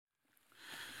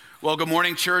Well, good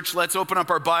morning, church. Let's open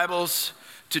up our Bibles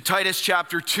to Titus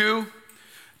chapter 2.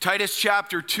 Titus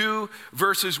chapter 2,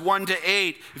 verses 1 to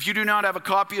 8. If you do not have a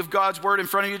copy of God's Word in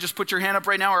front of you, just put your hand up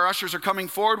right now. Our ushers are coming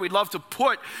forward. We'd love to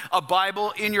put a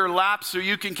Bible in your lap so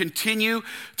you can continue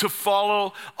to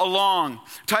follow along.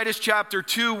 Titus chapter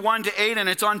 2, 1 to 8, and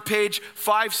it's on page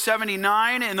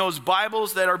 579 in those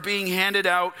Bibles that are being handed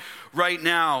out right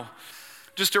now.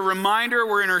 Just a reminder,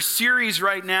 we're in our series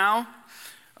right now.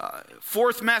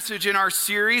 Fourth message in our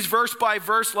series, verse by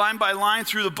verse, line by line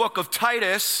through the book of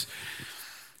Titus.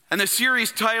 And the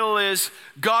series title is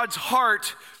God's Heart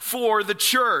for the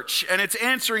Church. And it's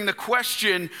answering the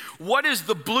question, what is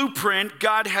the blueprint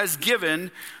God has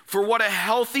given for what a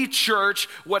healthy church,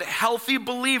 what healthy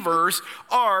believers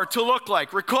are to look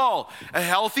like? Recall, a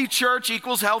healthy church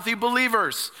equals healthy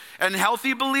believers. And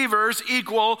healthy believers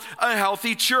equal a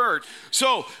healthy church.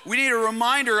 So we need a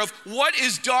reminder of what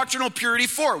is doctrinal purity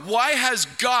for? Why has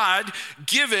God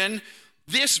given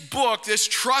this book, this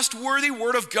trustworthy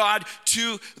word of God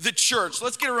to the church?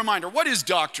 Let's get a reminder. What is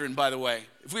doctrine, by the way?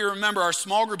 If we remember, our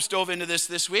small group dove into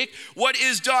this week. What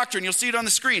is doctrine? You'll see it on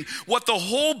the screen. What the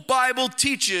whole Bible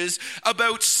teaches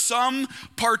about some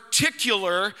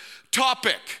particular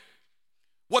topic.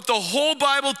 What the whole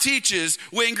Bible teaches,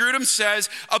 Wayne Grudem says,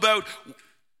 about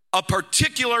a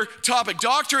particular topic.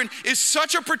 Doctrine is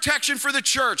such a protection for the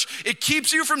church. It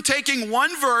keeps you from taking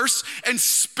one verse and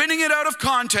spinning it out of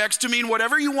context to mean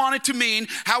whatever you want it to mean,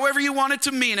 however you want it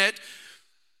to mean it.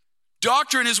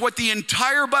 Doctrine is what the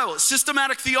entire Bible,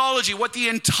 systematic theology, what the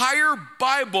entire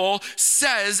Bible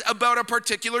says about a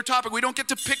particular topic. We don't get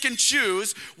to pick and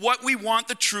choose what we want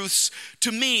the truths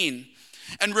to mean.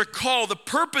 And recall, the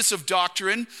purpose of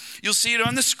doctrine, you'll see it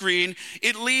on the screen,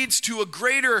 it leads to a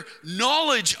greater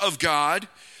knowledge of God,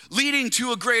 leading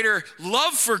to a greater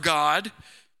love for God,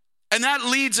 and that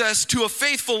leads us to a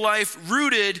faithful life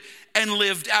rooted and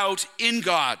lived out in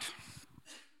God.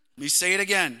 Let me say it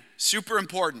again, super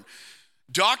important.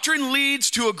 Doctrine leads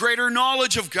to a greater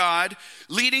knowledge of God,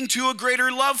 leading to a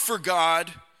greater love for God,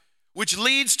 which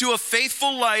leads to a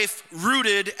faithful life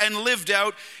rooted and lived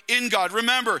out in God.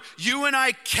 Remember, you and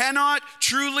I cannot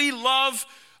truly love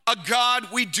a God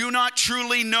we do not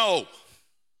truly know,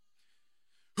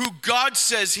 who God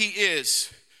says he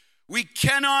is. We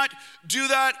cannot do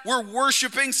that. We're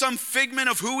worshiping some figment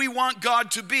of who we want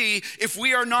God to be if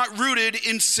we are not rooted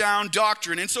in sound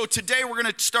doctrine. And so today we're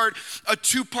going to start a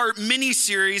two-part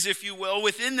mini-series, if you will,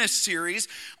 within this series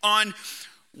on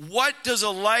what does a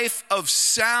life of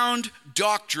sound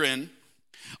doctrine,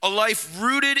 a life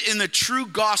rooted in the true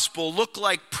gospel, look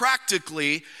like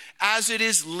practically as it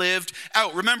is lived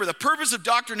out? Remember, the purpose of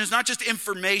doctrine is not just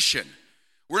information.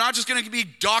 We're not just going to be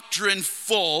doctrine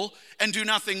full and do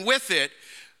nothing with it.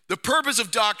 The purpose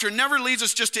of doctrine never leads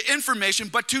us just to information,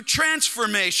 but to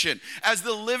transformation as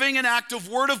the living and active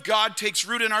word of God takes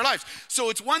root in our lives. So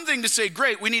it's one thing to say,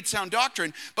 great, we need sound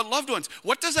doctrine, but loved ones,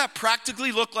 what does that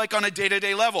practically look like on a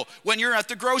day-to-day level? When you're at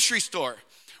the grocery store,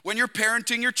 when you're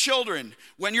parenting your children,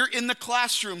 when you're in the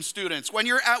classroom, students, when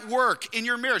you're at work, in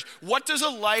your marriage, what does a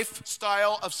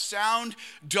lifestyle of sound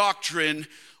doctrine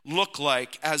look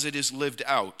like as it is lived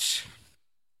out?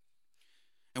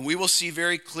 And we will see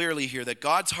very clearly here that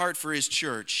God's heart for his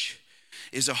church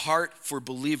is a heart for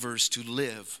believers to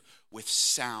live with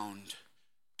sound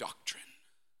doctrine.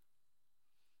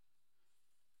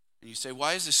 And you say,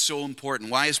 why is this so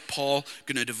important? Why is Paul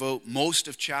going to devote most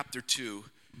of chapter 2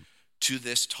 to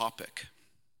this topic?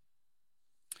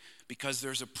 Because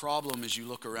there's a problem as you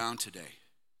look around today.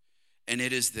 And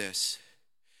it is this: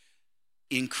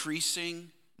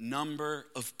 increasing number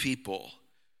of people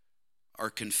are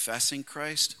confessing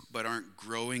Christ, but aren't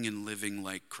growing and living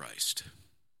like Christ.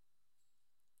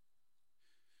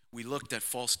 We looked at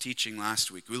false teaching last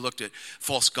week. We looked at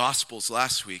false gospels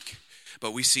last week.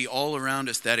 But we see all around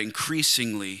us that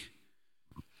increasingly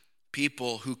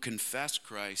people who confess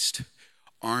Christ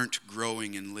aren't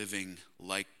growing and living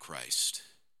like Christ.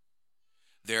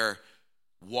 Their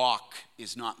walk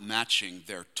is not matching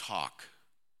their talk.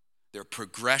 Their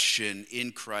progression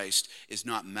in Christ is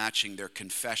not matching their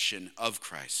confession of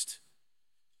Christ.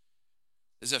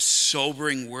 This is a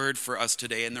sobering word for us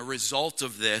today, and the result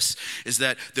of this is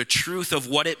that the truth of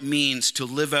what it means to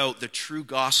live out the true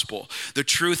gospel, the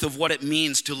truth of what it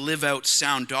means to live out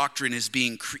sound doctrine is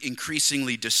being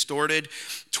increasingly distorted,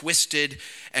 twisted,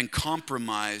 and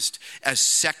compromised as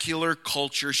secular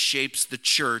culture shapes the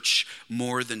church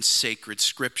more than sacred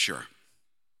scripture.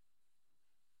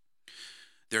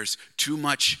 There's too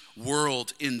much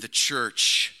world in the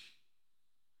church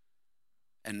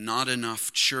and not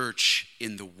enough church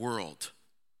in the world.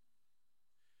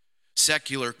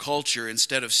 secular culture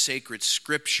instead of sacred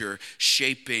scripture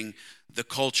shaping the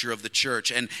culture of the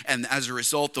church. And as a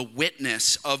result, the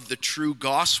witness of the true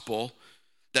gospel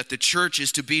that the church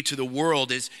is to be to the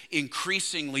world is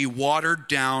increasingly watered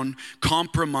down,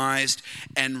 compromised,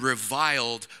 and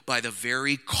reviled by the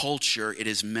very culture it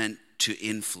is meant to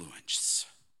influence.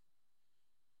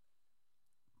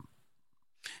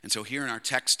 And so here in our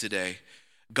text today,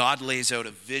 God lays out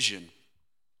a vision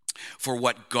for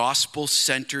what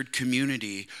gospel-centered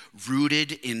community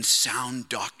rooted in sound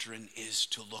doctrine is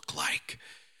to look like.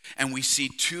 And we see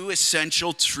two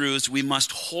essential truths we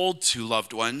must hold to,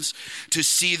 loved ones, to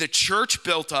see the church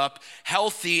built up,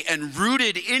 healthy, and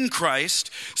rooted in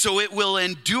Christ, so it will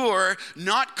endure,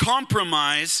 not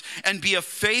compromise, and be a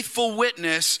faithful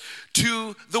witness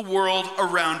to the world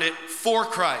around it for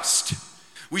Christ.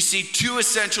 We see two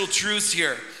essential truths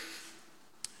here.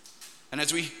 And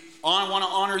as we want to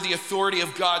honor the authority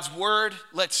of God's word,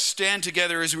 let's stand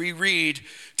together as we read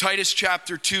Titus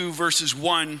chapter 2, verses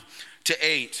 1 to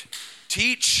 8.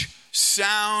 Teach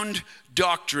sound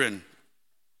doctrine.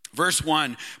 Verse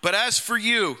 1, but as for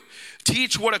you,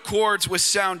 teach what accords with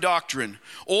sound doctrine.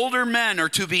 Older men are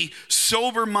to be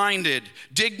sober-minded,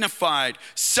 dignified,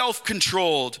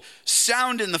 self-controlled,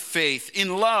 sound in the faith,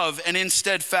 in love, and in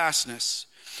steadfastness.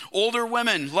 Older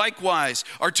women, likewise,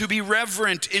 are to be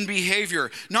reverent in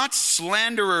behavior, not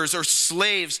slanderers or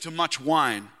slaves to much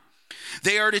wine.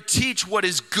 They are to teach what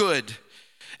is good,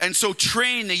 and so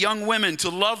train the young women to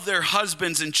love their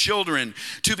husbands and children,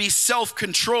 to be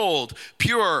self-controlled,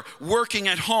 pure, working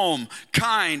at home,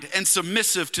 kind, and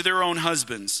submissive to their own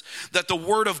husbands, that the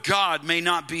word of God may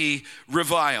not be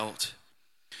reviled.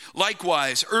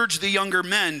 Likewise, urge the younger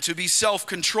men to be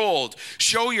self-controlled.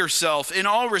 Show yourself in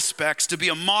all respects to be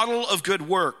a model of good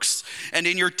works, and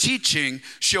in your teaching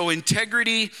show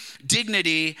integrity,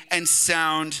 dignity, and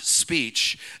sound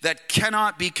speech that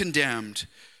cannot be condemned,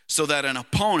 so that an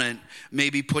opponent may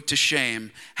be put to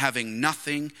shame, having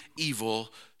nothing evil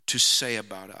to say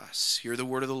about us. Hear the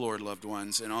word of the Lord, loved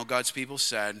ones. And all God's people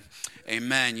said,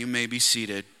 amen. You may be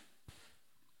seated.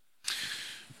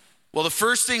 Well, the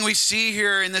first thing we see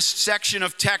here in this section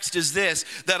of text is this,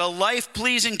 that a life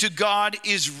pleasing to God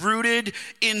is rooted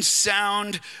in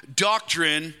sound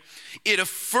doctrine. It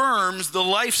affirms the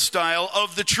lifestyle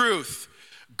of the truth,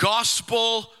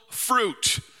 gospel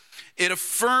fruit. It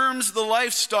affirms the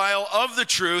lifestyle of the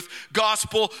truth,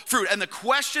 gospel fruit. And the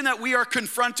question that we are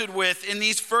confronted with in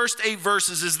these first 8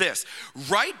 verses is this: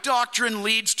 right doctrine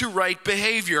leads to right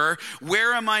behavior.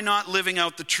 Where am I not living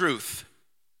out the truth?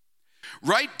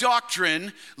 Right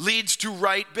doctrine leads to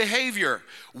right behavior.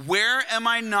 Where am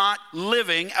I not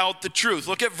living out the truth?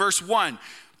 Look at verse 1.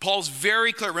 Paul's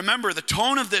very clear. Remember, the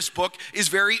tone of this book is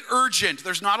very urgent.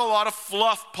 There's not a lot of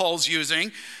fluff Paul's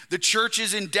using. The church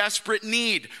is in desperate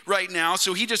need right now,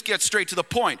 so he just gets straight to the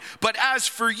point. But as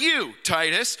for you,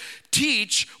 Titus,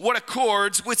 teach what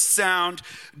accords with sound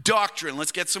doctrine.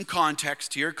 Let's get some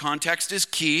context here. Context is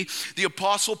key. The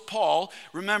Apostle Paul,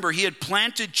 remember, he had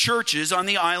planted churches on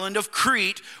the island of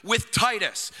Crete with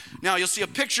Titus. Now, you'll see a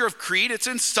picture of Crete. It's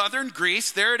in southern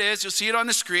Greece. There it is. You'll see it on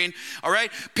the screen. All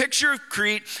right, picture of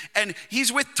Crete, and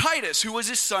he's with Titus, who was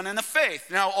his son in the faith.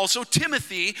 Now, also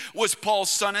Timothy was Paul's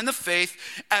son in the faith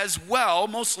as well.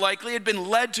 Most likely had been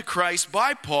led to Christ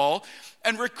by Paul.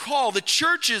 And recall, the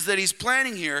churches that he's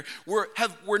planning here were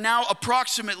now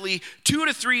approximately 2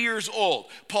 to 3 years old.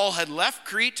 Paul had left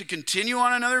Crete to continue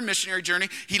on another missionary journey.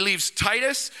 He leaves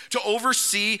Titus to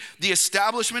oversee the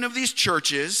establishment of these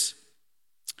churches.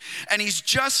 And he's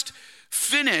just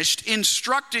finished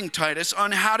instructing Titus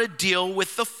on how to deal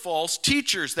with the false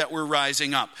teachers that were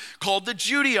rising up, called the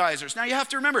Judaizers. Now you have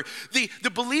to remember, the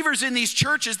believers in these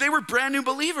churches, they were brand new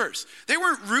believers. They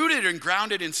weren't rooted and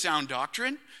grounded in sound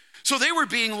doctrine. So they were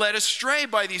being led astray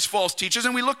by these false teachers,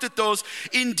 and we looked at those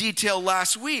in detail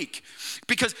last week.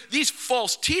 Because these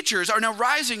false teachers are now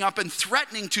rising up and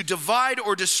threatening to divide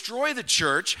or destroy the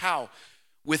church. How?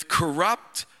 With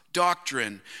corrupt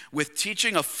doctrine, with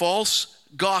teaching a false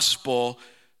gospel,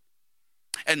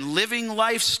 and living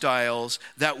lifestyles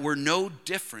that were no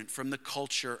different from the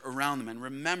culture around them. And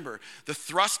remember, the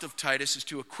thrust of Titus is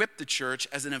to equip the church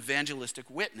as an evangelistic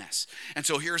witness. And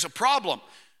so here's a problem.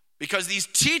 Because these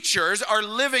teachers are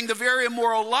living the very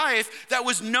immoral life that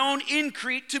was known in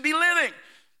Crete to be living.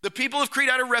 The people of Crete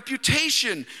had a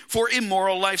reputation for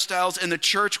immoral lifestyles, and the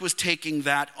church was taking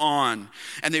that on.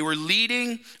 And they were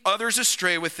leading others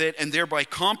astray with it, and thereby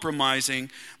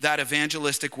compromising that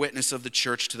evangelistic witness of the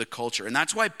church to the culture. And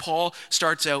that's why Paul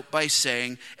starts out by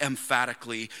saying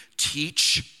emphatically,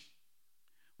 teach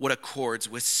what accords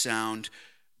with sound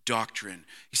doctrine.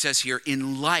 He says here,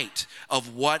 in light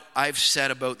of what I've said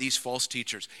about these false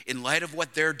teachers, in light of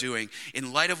what they're doing,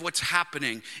 in light of what's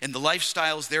happening, and the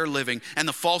lifestyles they're living, and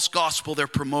the false gospel they're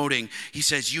promoting, he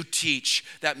says, you teach.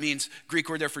 That means, Greek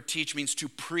word there for teach means to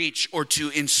preach or to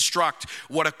instruct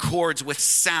what accords with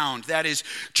sound. That is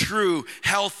true,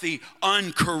 healthy,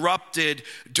 uncorrupted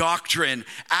doctrine,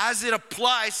 as it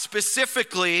applies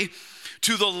specifically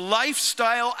to the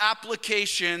lifestyle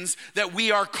applications that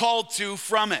we are called to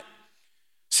from it.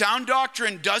 Sound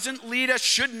doctrine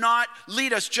should not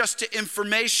lead us just to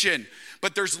information,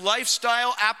 but there's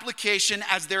lifestyle application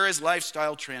as there is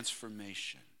lifestyle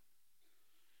transformation.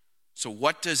 So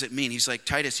what does it mean? He's like,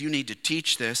 Titus, you need to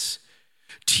teach this.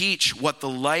 Teach what the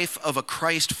life of a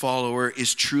Christ follower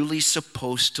is truly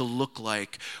supposed to look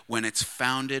like when it's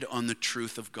founded on the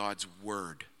truth of God's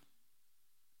word.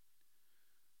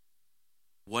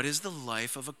 What is the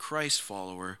life of a Christ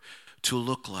follower to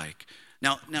look like?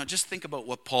 Now just think about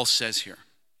what Paul says here,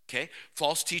 okay?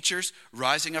 False teachers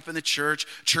rising up in the church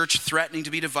threatening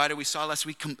to be divided. We saw last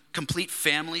week complete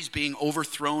families being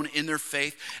overthrown in their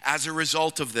faith as a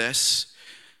result of this.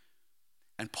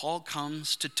 And Paul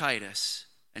comes to Titus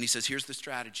and he says, here's the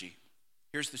strategy.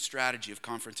 Here's the strategy of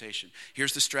confrontation.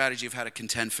 Here's the strategy of how to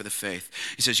contend for the faith.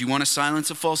 He says, you want to silence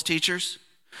the false teachers?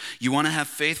 You want to have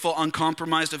faithful,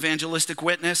 uncompromised evangelistic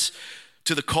witness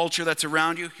to the culture that's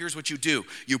around you? Here's what you do.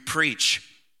 You preach.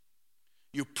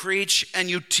 You preach and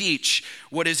you teach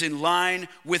what is in line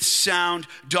with sound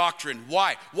doctrine.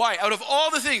 Why? Out of all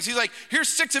the things, he's like, here's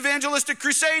 6 evangelistic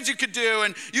crusades you could do,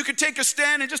 and you could take a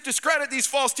stand and just discredit these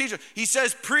false teachers. He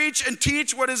says, preach and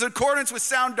teach what is in accordance with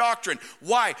sound doctrine.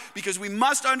 Why? Because we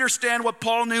must understand what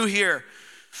Paul knew here,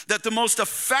 that the most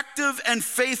effective and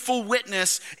faithful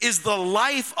witness is the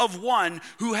life of one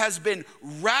who has been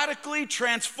radically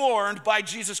transformed by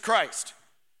Jesus Christ.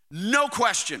 No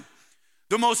question.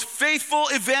 The most faithful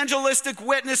evangelistic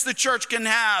witness the church can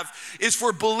have is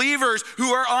for believers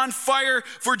who are on fire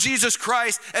for Jesus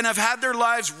Christ and have had their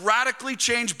lives radically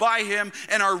changed by him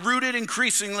and are rooted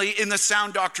increasingly in the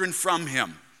sound doctrine from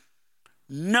him.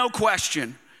 No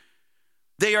question.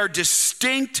 They are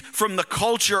distinct from the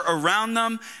culture around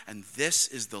them, and this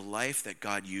is the life that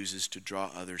God uses to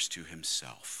draw others to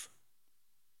himself.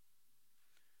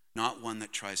 Not one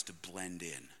that tries to blend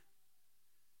in,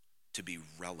 to be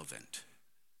relevant.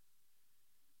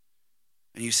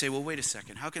 And you say, well, wait a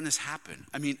second, how can this happen?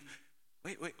 I mean,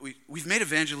 we've made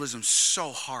evangelism so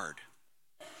hard.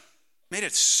 Made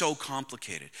it so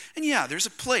complicated. And yeah, there's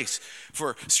a place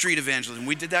for street evangelism.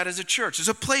 We did that as a church. There's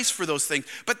a place for those things.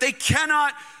 But they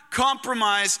cannot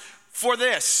compromise for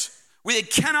this. They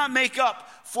cannot make up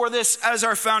for this as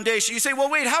our foundation. You say,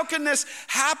 well, wait, how can this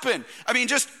happen? I mean,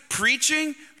 just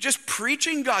preaching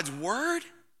God's word?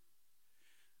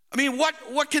 I mean,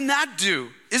 what can that do?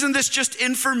 Isn't this just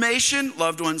information?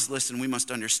 Loved ones, listen, we must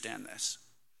understand this.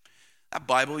 That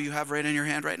Bible you have right in your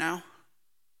hand right now,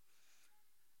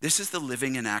 this is the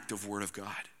living and active word of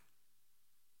God.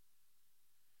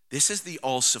 This is the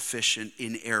all-sufficient,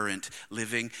 inerrant,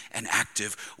 living and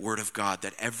active word of God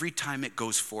that every time it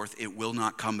goes forth, it will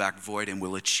not come back void and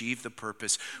will achieve the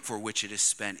purpose for which it is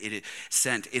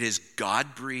sent. It is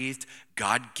God-breathed,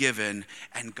 God-given,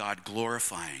 and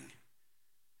God-glorifying.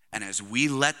 And as we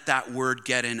let that word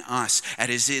get in us, and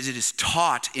as it is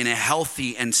taught in a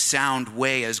healthy and sound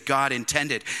way as God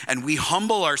intended, and we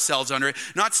humble ourselves under it,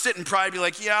 not sit in pride and be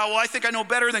like, yeah, well, I think I know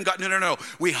better than God. No.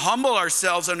 We humble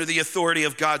ourselves under the authority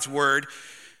of God's word.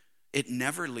 It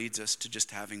never leads us to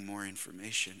just having more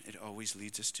information. It always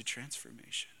leads us to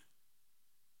transformation.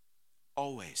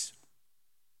 Always.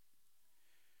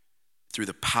 Through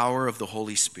the power of the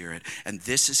Holy Spirit. And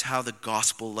this is how the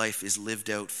gospel life is lived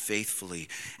out faithfully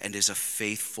and is a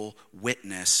faithful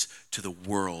witness to the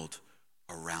world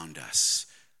around us.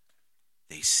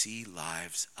 They see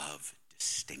lives of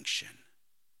distinction.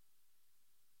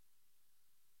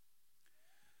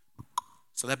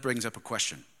 So that brings up a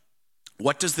question.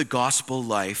 What does the gospel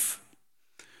life,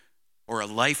 or a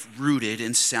life rooted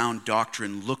in sound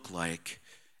doctrine, look like?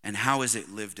 And how is it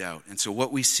lived out? And so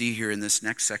what we see here in this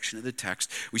next section of the text,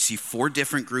 we see 4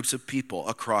 different groups of people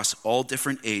across all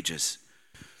different ages.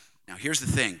 Now here's the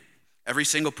thing. Every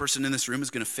single person in this room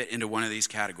is going to fit into one of these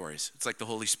categories. It's like the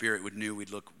Holy Spirit knew we'd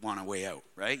want a way out,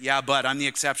 right? Yeah, but I'm the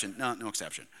exception. No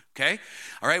exception, okay?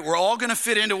 All right, we're all going to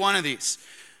fit into one of these.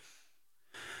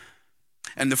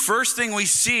 And the first thing we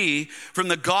see from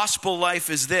the gospel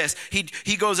life is this.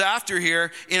 He goes after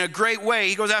here in a great way.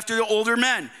 He goes after the older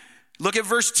men. Look at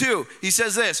verse 2. He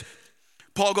says this.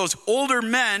 Paul goes, older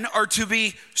men are to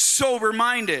be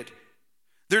sober-minded.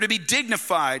 They're to be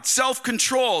dignified,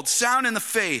 self-controlled, sound in the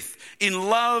faith, in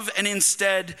love and in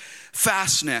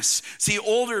steadfastness. See,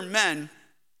 older men,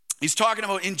 he's talking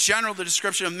about in general the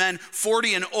description of men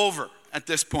 40 and over at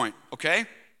this point, okay?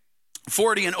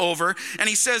 40 and over, and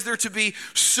he says they're to be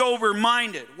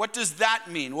sober-minded. What does that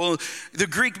mean? Well, the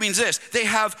Greek means this. They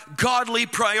have godly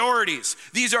priorities.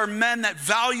 These are men that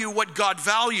value what God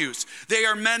values. They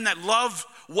are men that love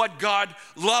what God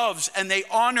loves, and they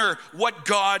honor what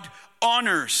God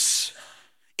honors.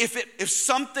 If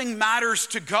something matters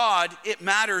to God, it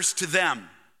matters to them.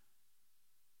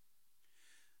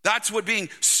 That's what being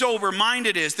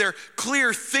sober-minded is. They're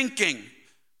clear thinking.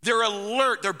 They're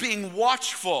alert. They're being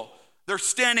watchful. They're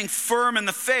standing firm in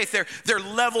the faith. They're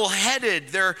level-headed.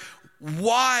 They're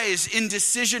wise in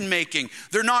decision-making.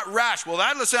 They're not rash. Well,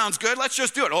 that sounds good. Let's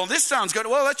just do it. Oh, this sounds good.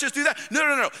 Well, let's just do that.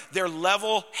 No. They're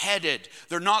level-headed.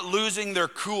 They're not losing their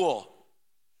cool.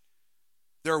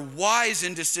 They're wise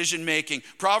in decision-making.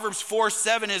 Proverbs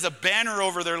 4:7 is a banner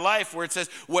over their life where it says,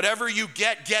 whatever you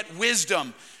get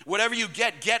wisdom. Whatever you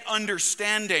get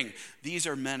understanding. These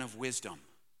are men of wisdom.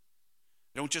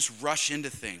 They don't just rush into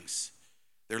things.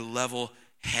 They're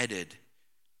level-headed.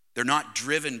 They're not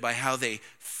driven by how they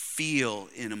feel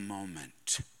in a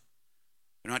moment.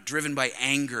 They're not driven by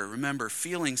anger. Remember,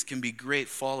 feelings can be great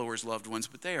followers, loved ones,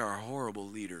 but they are horrible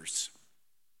leaders.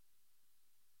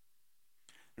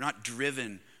 They're not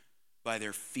driven by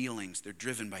their feelings. They're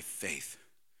driven by faith.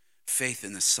 Faith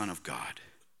in the Son of God.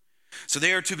 So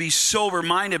they are to be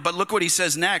sober-minded, but look what he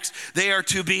says next. They are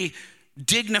to be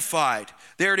dignified.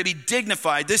 They are to be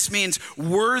dignified. This means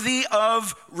worthy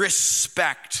of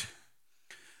respect.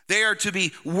 They are to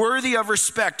be worthy of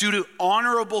respect due to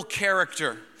honorable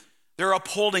character. They're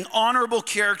upholding honorable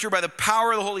character by the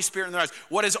power of the Holy Spirit in their lives.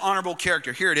 What is honorable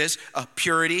character? Here it is,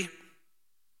 purity.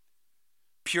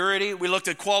 Purity. We looked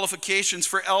at qualifications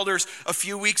for elders a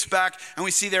few weeks back, and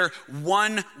we see they're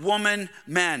one-woman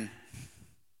men.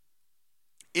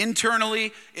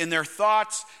 Internally, in their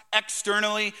thoughts,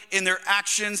 externally, in their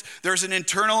actions, there's an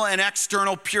internal and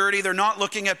external purity. They're not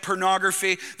looking at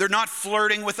pornography. They're not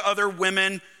flirting with other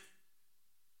women.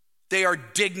 They are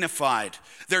dignified.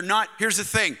 They're not, here's the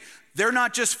thing, they're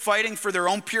not just fighting for their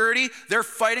own purity, they're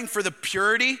fighting for the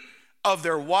purity of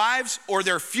their wives or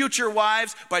their future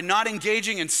wives by not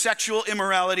engaging in sexual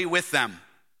immorality with them.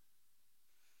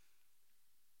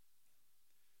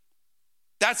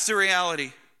 That's the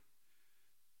reality.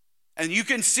 And you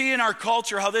can see in our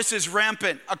culture how this is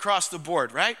rampant across the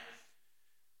board, right?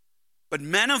 But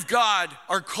men of God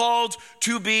are called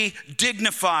to be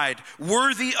dignified,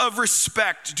 worthy of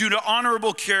respect due to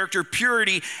honorable character,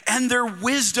 purity, and their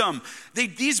wisdom.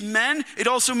 These men, it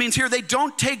also means here, they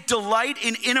don't take delight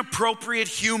in inappropriate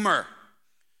humor.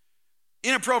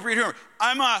 Inappropriate humor.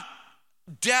 I'm a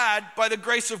dad, by the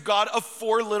grace of God, of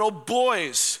 4 little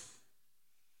boys.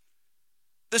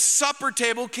 The supper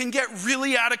table can get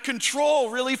really out of control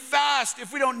really fast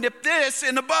if we don't nip this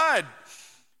in the bud.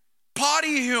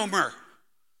 Potty humor.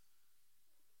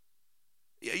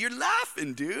 Yeah, you're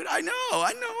laughing, dude. I know,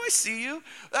 I see you.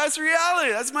 That's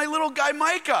reality. That's my little guy,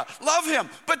 Micah. Love him.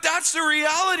 But that's the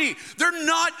reality. They're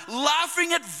not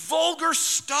laughing at vulgar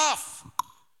stuff.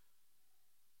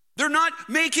 They're not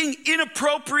making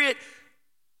inappropriate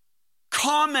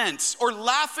comments or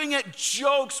laughing at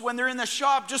jokes when they're in the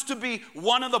shop just to be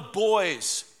one of the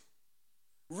boys.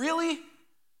 Really?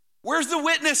 Where's the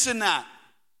witness in that?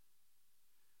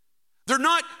 They're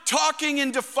not talking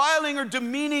in defiling or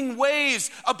demeaning ways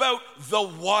about the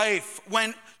wife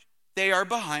when they are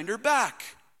behind her back.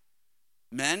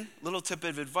 Men, little tip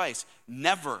of advice,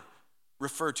 never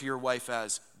refer to your wife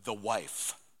as the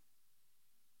wife.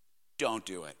 Don't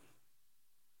do it.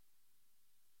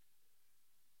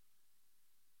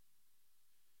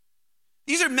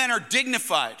 These are men are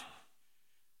dignified.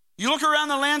 You look around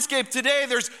the landscape today,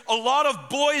 there's a lot of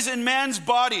boys in men's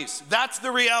bodies. That's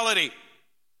the reality.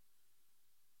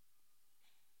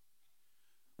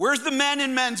 Where's the men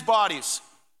in men's bodies?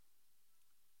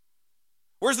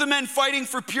 Where's the men fighting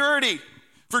for purity,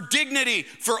 for dignity,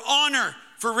 for honor,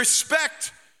 for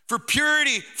respect, for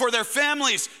purity, for their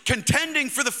families, contending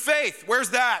for the faith?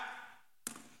 Where's that?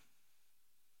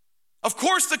 Of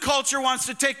course the culture wants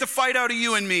to take the fight out of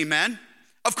you and me, man.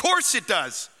 Of course it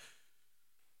does.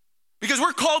 Because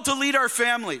we're called to lead our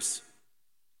families.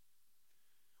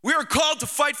 We are called to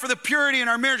fight for the purity in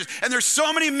our marriages. And there's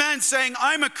so many men saying,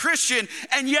 I'm a Christian,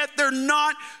 and yet they're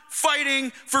not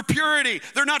fighting for purity.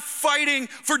 They're not fighting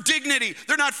for dignity.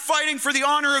 They're not fighting for the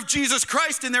honor of Jesus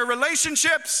Christ in their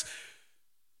relationships.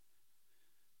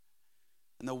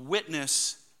 And the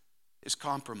witness is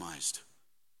compromised.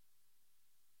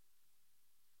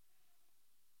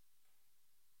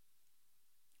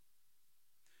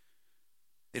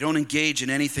 They don't engage in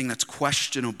anything that's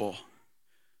questionable.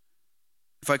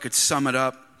 If I could sum it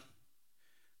up,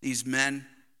 these men,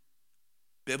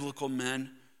 biblical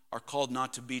men, are called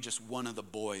not to be just one of the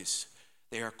boys.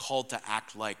 They are called to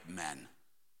act like men.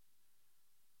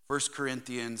 1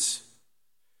 Corinthians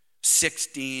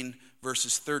 16,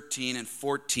 verses 13 and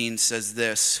 14 says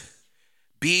this: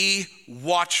 be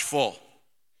watchful.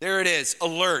 There it is,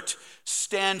 alert.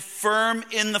 Stand firm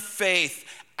in the faith.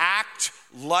 Act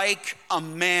like a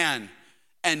man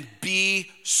and be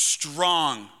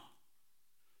strong.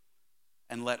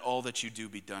 And let all that you do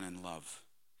be done in love.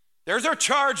 There's our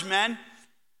charge, men.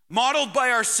 Modeled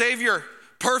by our Savior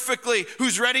perfectly,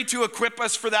 who's ready to equip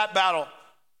us for that battle.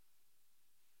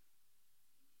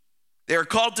 They are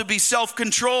called to be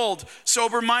self-controlled,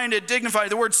 sober-minded, dignified.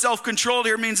 The word self-controlled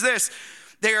here means this: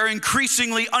 they are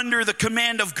increasingly under the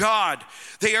command of God.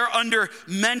 They are under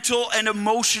mental and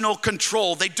emotional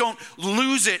control. They don't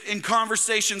lose it in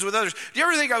conversations with others. Do you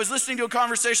ever think, I was listening to a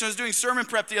conversation, I was doing sermon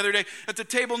prep the other day at the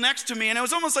table next to me, and it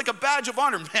was almost like a badge of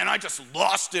honor. Man, I just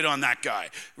lost it on that guy.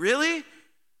 Really?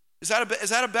 Is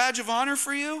that a badge of honor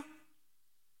for you?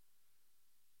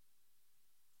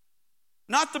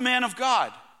 Not the man of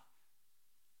God.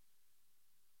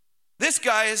 This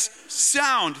guy is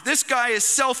sound. This guy is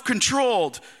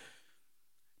self-controlled.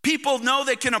 People know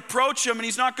they can approach him and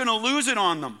he's not going to lose it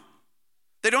on them.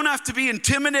 They don't have to be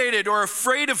intimidated or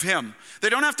afraid of him. They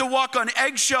don't have to walk on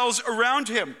eggshells around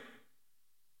him.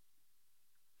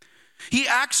 He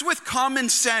acts with common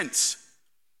sense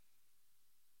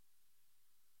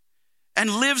and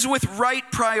lives with right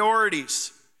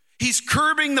priorities. He's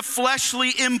curbing the fleshly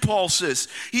impulses.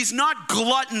 He's not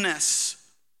gluttonous.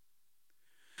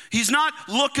 He's not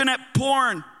looking at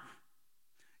porn.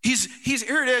 He's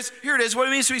here it is, what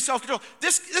it means to be self-controlled.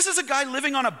 This is a guy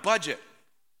living on a budget.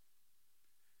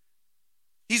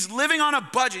 He's living on a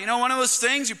budget. You know, one of those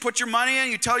things, you put your money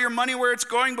in, you tell your money where it's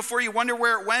going before you wonder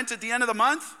where it went at the end of the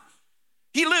month.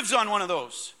 He lives on one of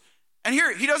those. And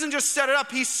here, he doesn't just set it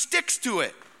up, he sticks to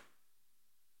it.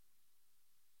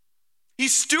 He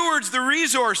stewards the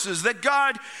resources that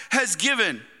God has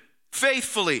given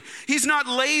faithfully. He's not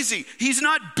lazy. He's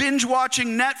not binge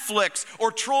watching Netflix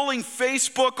or trolling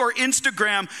Facebook or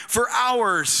Instagram for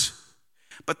hours.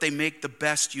 But they make the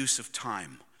best use of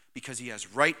time because he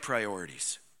has right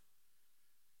priorities.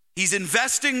 He's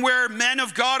investing where men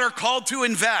of God are called to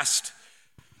invest.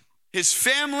 His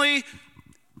family,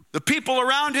 the people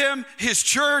around him, his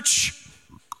church.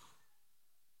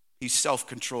 He's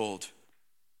self-controlled.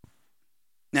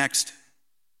 Next,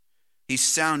 he's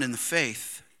sound in the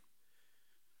faith.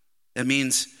 That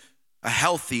means a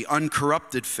healthy,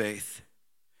 uncorrupted faith.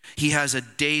 He has a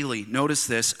daily, notice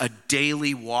this, a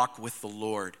daily walk with the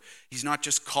Lord. He's not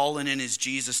just calling in his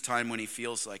Jesus time when he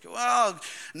feels like it. Well,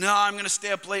 no, I'm going to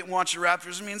stay up late and watch the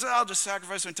Raptors. It means I'll just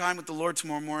sacrifice my time with the Lord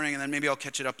tomorrow morning and then maybe I'll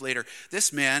catch it up later.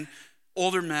 This man,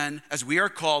 older men, as we are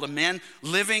called, a man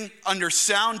living under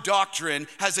sound doctrine,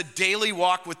 has a daily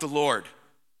walk with the Lord.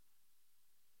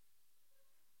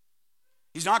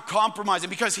 He's not compromising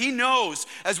because he knows,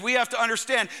 as we have to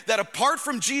understand, that apart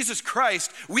from Jesus Christ,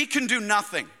 we can do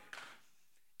nothing.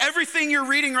 Everything you're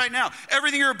reading right now,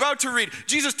 everything you're about to read,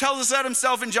 Jesus tells us that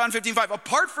himself in John 15:5.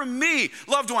 Apart from me,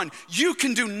 loved one, you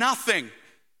can do nothing.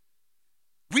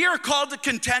 We are called to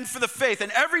contend for the faith.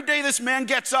 And every day this man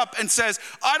gets up and says,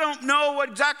 I don't know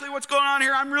exactly what's going on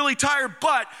here. I'm really tired,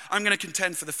 but I'm going to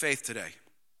contend for the faith today.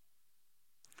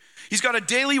 He's got a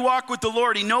daily walk with the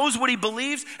Lord. He knows what he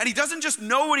believes, and he doesn't just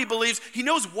know what he believes, he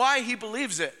knows why he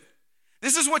believes it.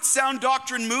 This is what sound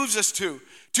doctrine moves us to.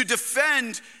 To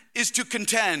defend is to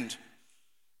contend.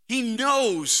 He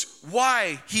knows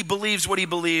why he believes what he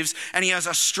believes, and he has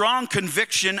a strong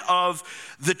conviction of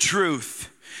the truth.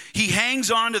 He hangs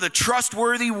on to the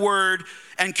trustworthy word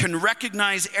and can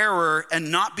recognize error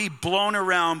and not be blown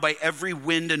around by every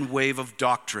wind and wave of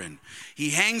doctrine.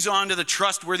 He hangs on to the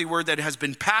trustworthy word that has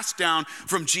been passed down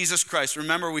from Jesus Christ.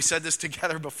 Remember, we said this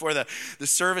together before the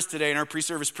service today in our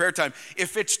pre-service prayer time.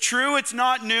 If it's true, it's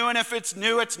not new, and if it's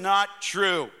new, it's not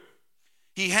true.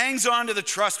 He hangs on to the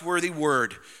trustworthy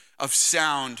word of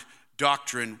sound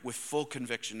doctrine with full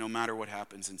conviction, no matter what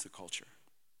happens in the culture.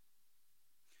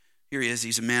 Here he is,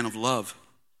 he's a man of love.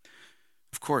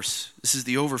 Of course, this is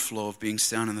the overflow of being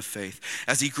sound in the faith.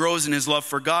 As he grows in his love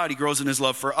for God, he grows in his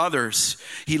love for others.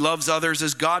 He loves others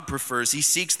as God prefers. He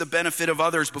seeks the benefit of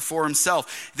others before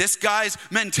himself. This guy's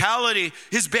mentality,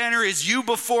 his banner is you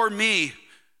before me,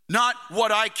 not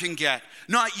what I can get.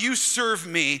 Not you serve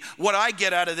me, what I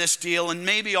get out of this deal, and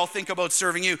maybe I'll think about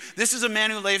serving you. This is a man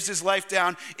who lays his life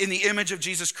down in the image of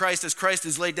Jesus Christ as Christ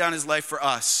has laid down his life for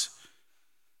us.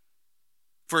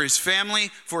 for his family,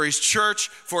 for his church,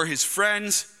 for his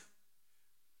friends.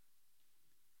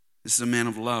 This is a man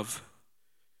of love.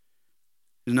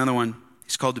 Another one,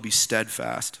 he's called to be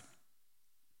steadfast.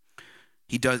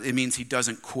 It means he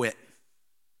doesn't quit.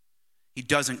 He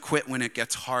doesn't quit when it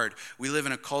gets hard. We live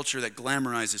in a culture that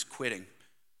glamorizes quitting.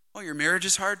 Oh, your marriage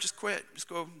is hard? Just quit. Just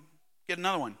go get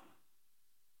another one.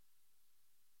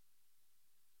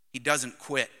 He doesn't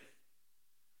quit.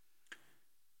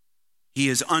 He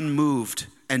is unmoved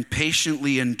and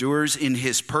patiently endures in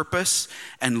his purpose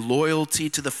and loyalty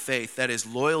to the faith. That is,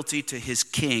 loyalty to his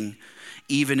king,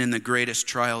 even in the greatest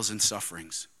trials and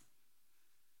sufferings.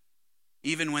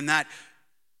 Even when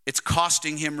it's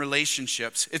costing him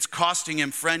relationships, it's costing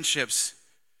him friendships,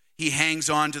 he hangs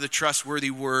on to the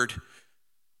trustworthy word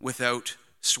without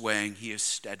swaying. He is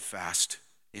steadfast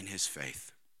in his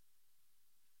faith.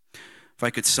 If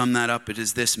I could sum that up, it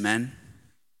is this, men.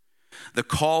 The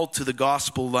call to the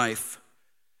gospel life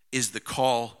is the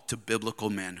call to biblical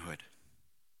manhood.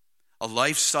 A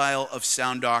lifestyle of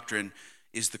sound doctrine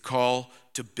is the call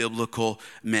to biblical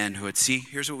manhood. See,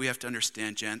 here's what we have to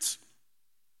understand, gents.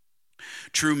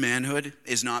 True manhood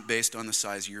is not based on the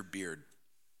size of your beard.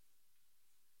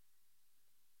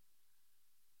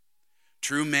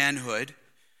 True manhood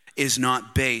is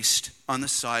not based on the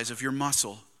size of your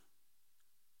muscle.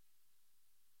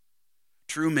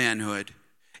 True manhood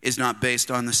is not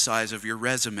based on the size of your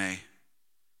resume,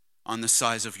 on the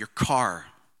size of your car.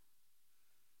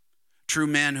 True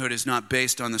manhood is not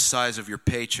based on the size of your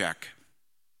paycheck.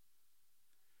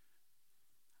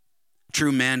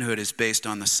 True manhood is based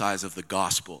on the size of the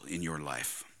gospel in your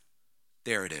life.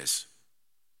 There it is.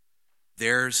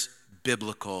 There's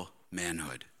biblical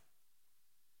manhood.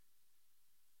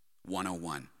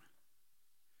 101.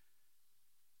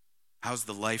 How's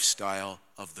the lifestyle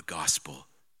of the gospel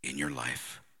in your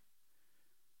life?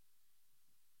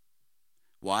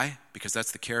 Why? Because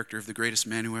that's the character of the greatest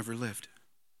man who ever lived.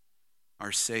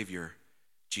 Our Savior,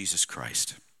 Jesus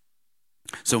Christ.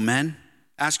 So men,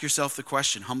 ask yourself the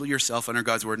question. Humble yourself under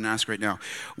God's word and ask right now,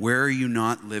 where are you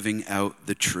not living out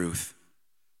the truth?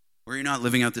 Where are you not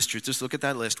living out this truth? Just look at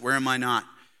that list. Where am I not?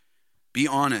 Be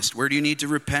honest. Where do you need to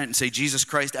repent and say, Jesus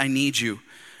Christ, I need you.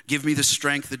 Give me the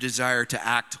strength, the desire to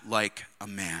act like a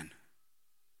man.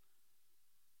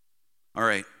 All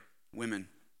right, women.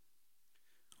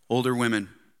 Older women.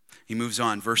 He moves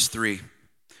on. Verse 3.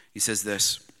 He says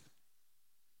this.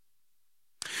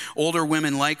 Older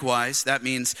women likewise, that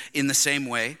means in the same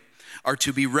way, are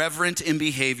to be reverent in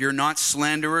behavior, not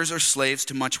slanderers or slaves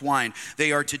to much wine.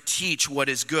 They are to teach what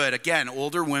is good. Again,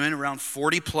 older women around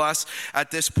 40 plus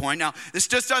at this point. Now, this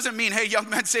just doesn't mean, hey, young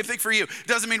men, same thing for you. It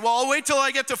doesn't mean, well, I'll wait till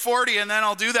I get to 40 and then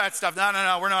I'll do that stuff.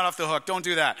 No, we're not off the hook. Don't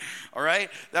do that. All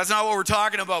right? That's not what we're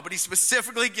talking about. But he's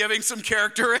specifically giving some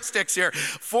characteristics here.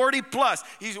 40 plus.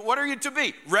 What are you to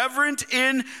be? Reverent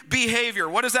in behavior.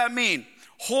 What does that mean?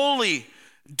 Holy,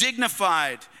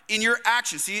 dignified in your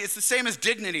actions. See, it's the same as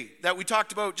dignity that we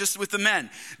talked about just with the men.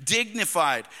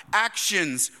 Dignified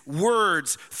actions,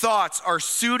 words, thoughts are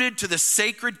suited to the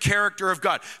sacred character of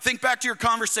God. Think back to your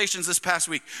conversations this past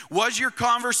week. Was your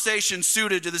conversation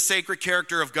suited to the sacred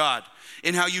character of God?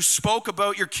 In how you spoke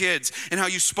about your kids, and how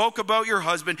you spoke about your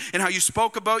husband, and how you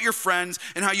spoke about your friends,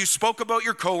 and how you spoke about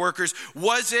your coworkers.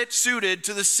 Was it suited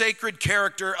to the sacred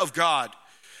character of God?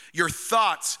 Your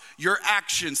thoughts, your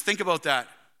actions, think about that.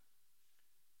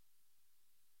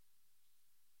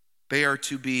 They are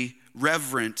to be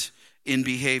reverent in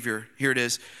behavior. Here it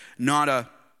is. Not a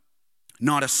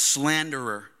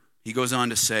slanderer. He goes on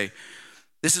to say,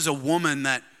 this is a woman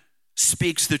that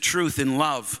speaks the truth in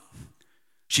love.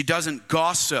 She doesn't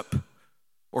gossip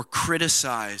or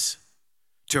criticize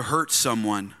to hurt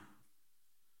someone.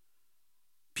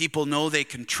 People know they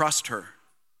can trust her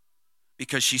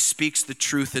because she speaks the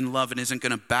truth in love and isn't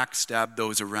going to backstab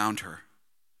those around her.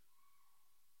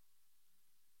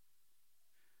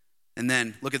 And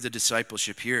then look at the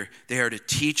discipleship here. They are to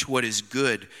teach what is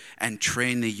good and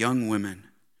train the young women.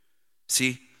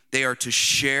 See, they are to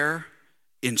share,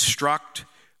 instruct,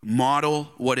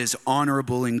 model what is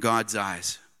honorable in God's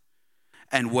eyes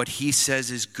and what he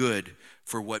says is good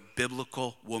for what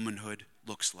biblical womanhood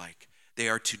looks like. They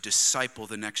are to disciple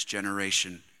the next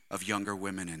generation of younger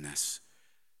women in this.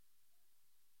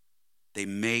 They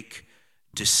make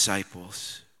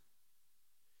disciples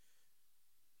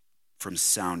from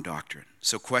sound doctrine.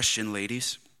 So question,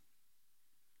 ladies,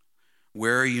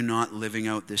 where are you not living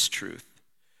out this truth?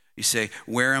 You say,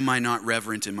 where am I not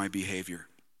reverent in my behavior,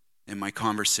 in my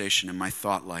conversation, in my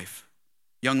thought life?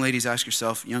 Young ladies, ask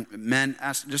yourself. Young men,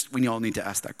 we all need to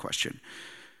ask that question.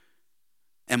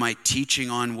 Am I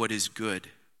teaching on what is good?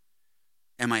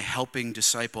 Am I helping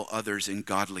disciple others in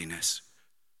godliness?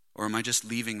 Or am I just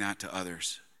leaving that to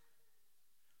others?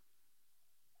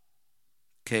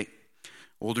 Okay,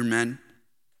 older men,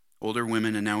 older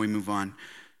women, and now we move on.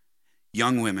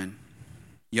 Young women,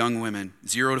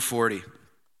 0 to 40.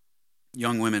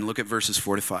 Young women, look at verses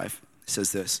 4 to 5. It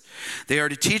says this: they are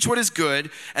to teach what is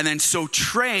good, and then so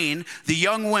train the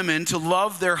young women to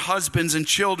love their husbands and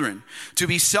children, to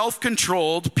be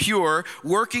self-controlled, pure,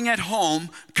 working at home,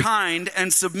 kind,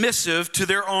 and submissive to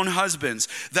their own husbands.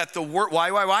 That the word,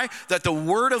 why? That the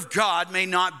word of God may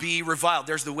not be reviled.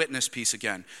 There's the witness piece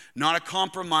again. Not a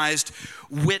compromised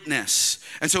witness.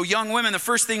 And so young women, the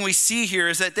first thing we see here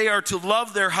is that they are to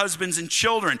love their husbands and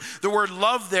children. The word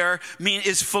love there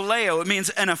is phileo. It means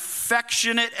an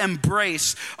affectionate embrace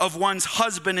of one's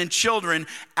husband and children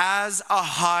as a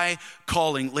high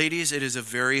calling. Ladies, it is a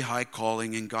very high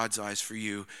calling in God's eyes for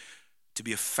you to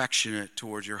be affectionate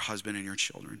towards your husband and your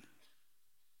children.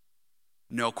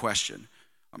 No question.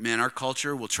 Man, our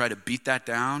culture will try to beat that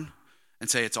down and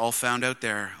say it's all found out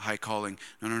there, high calling.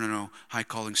 No. High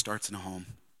calling starts in a home.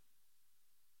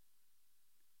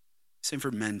 Same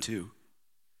for men too.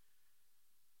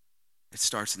 It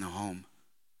starts in the home.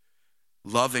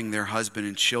 Loving their husband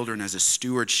and children as a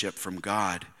stewardship from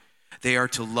God. They are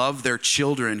to love their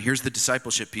children, here's the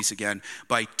discipleship piece again,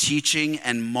 by teaching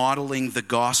and modeling the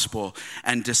gospel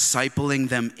and discipling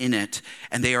them in it.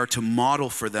 And they are to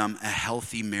model for them a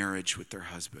healthy marriage with their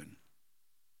husband.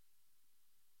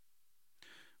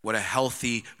 What a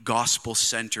healthy,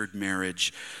 gospel-centered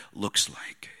marriage looks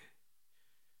like.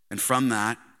 And from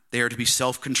that, they are to be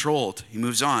self-controlled. He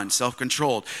moves on,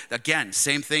 self-controlled. Again,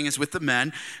 same thing as with the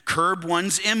men. Curb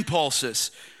one's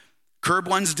impulses. Curb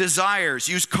one's desires.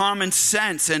 Use common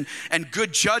sense and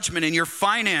good judgment in your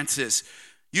finances.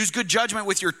 Use good judgment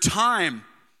with your time,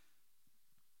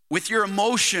 with your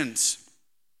emotions.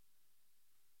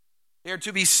 They are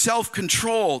to be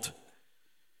self-controlled.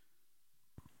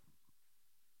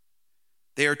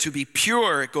 They are to be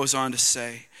pure, it goes on to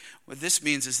say. What this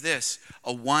means is this: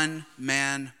 a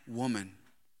one-man woman,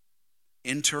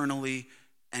 internally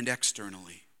and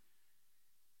externally.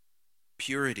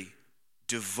 Purity,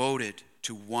 devoted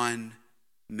to one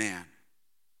man.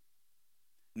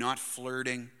 Not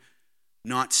flirting,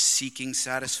 not seeking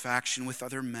satisfaction with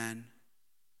other men.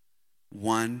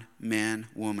 One man,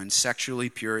 woman, sexually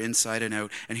pure inside and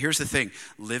out. And here's the thing,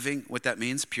 living, what that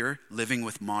means, pure, living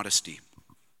with modesty.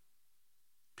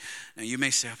 Now you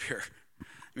may say up here,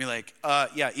 be like,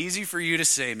 yeah, easy for you to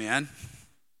say, man.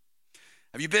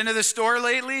 Have you been to the store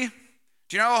lately?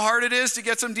 Do you know how hard it is to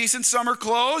get some decent summer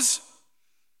clothes?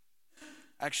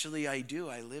 Actually, I do.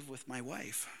 I live with my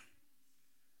wife.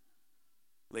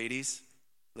 Ladies,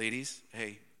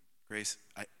 hey, Grace,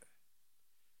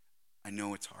 I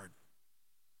know it's hard.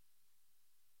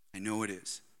 I know it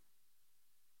is.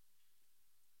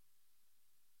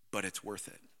 But it's worth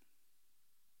it.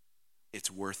 It's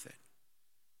worth it.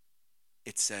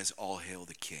 It says, all hail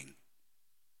the King,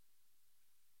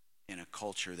 in a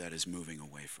culture that is moving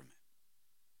away from it.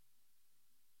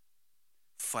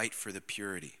 Fight for the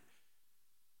purity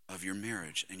of your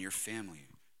marriage and your family,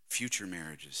 future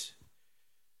marriages.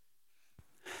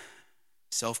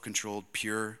 Self-controlled,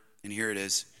 pure, and here it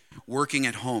is, working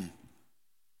at home.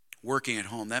 Working at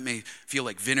home. That may feel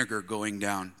like vinegar going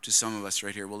down to some of us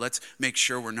right here. Well, let's make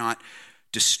sure we're not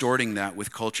distorting that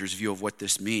with culture's view of what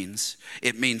this means.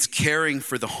 It means caring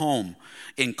for the home.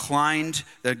 Inclined,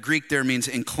 the Greek there means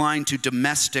inclined to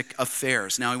domestic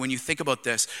affairs. Now, when you think about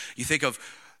this, you think of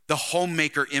the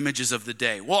homemaker images of the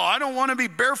day. Well, I don't want to be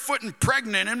barefoot and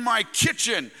pregnant in my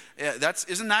kitchen. Yeah,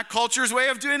 isn't that culture's way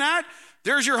of doing that?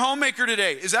 There's your homemaker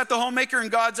today. Is that the homemaker in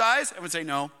God's eyes? Everyone say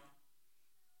no.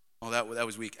 Oh, that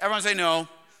was weak. Everyone say no.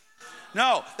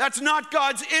 No, that's not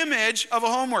God's image of a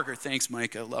homeworker. Thanks,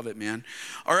 Mike. I love it, man.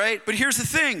 All right, but here's the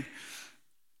thing.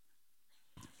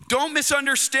 Don't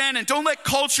misunderstand and don't let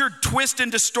culture twist and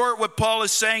distort what Paul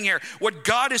is saying here. What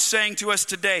God is saying to us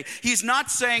today. He's not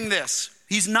saying this.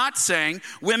 He's not saying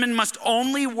women must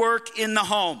only work in the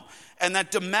home and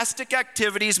that domestic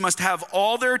activities must have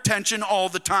all their attention all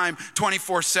the time,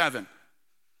 24/7.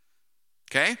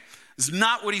 Okay? It's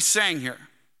not what he's saying here.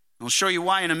 I'll show you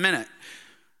why in a minute.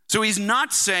 So he's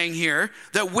not saying here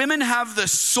that women have the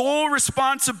sole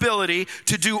responsibility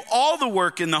to do all the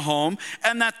work in the home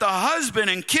and that the husband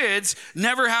and kids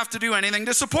never have to do anything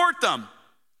to support them.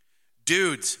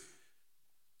 Dudes,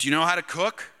 do you know how to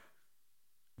cook?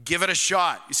 Give it a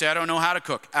shot. You say, I don't know how to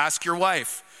cook. Ask your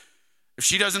wife. If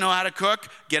she doesn't know how to cook,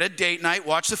 get a date night,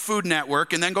 watch the Food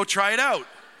Network, and then go try it out.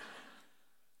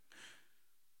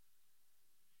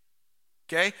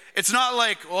 Okay? It's not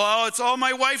like, well, it's all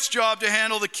my wife's job to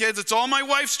handle the kids. It's all my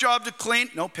wife's job to clean.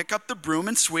 No, pick up the broom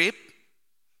and sweep.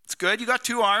 It's good. You got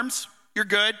 2 arms. You're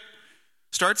good.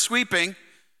 Start sweeping.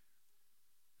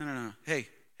 No. Hey.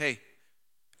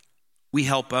 We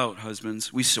help out,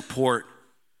 husbands. We support.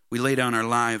 We lay down our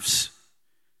lives.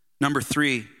 Number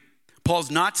 3, Paul's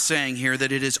not saying here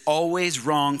that it is always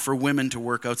wrong for women to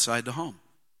work outside the home.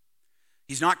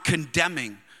 He's not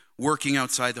condemning working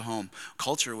outside the home.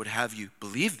 Culture would have you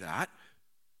believe that.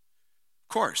 Of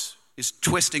course, is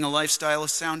twisting a lifestyle of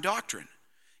sound doctrine.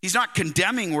 He's not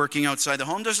condemning working outside the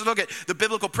home. Just look at the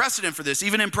biblical precedent for this.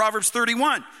 Even in Proverbs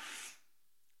 31,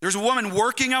 there's a woman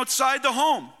working outside the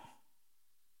home.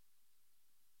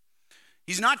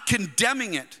 He's not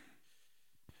condemning it.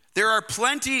 There are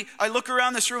plenty, I look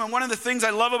around this room, and one of the things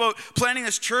I love about planning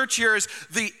this church here is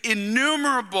the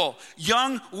innumerable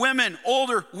young women,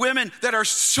 older women that are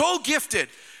so gifted.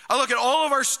 I look at all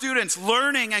of our students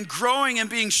learning and growing and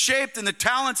being shaped in the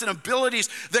talents and abilities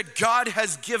that God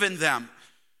has given them.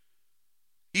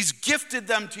 He's gifted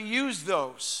them to use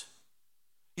those.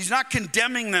 He's not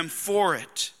condemning them for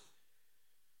it.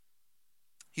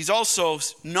 He's also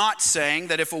not saying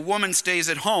that if a woman stays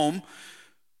at home,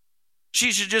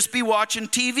 she should just be watching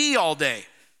TV all day.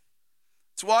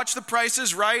 Let's watch The Price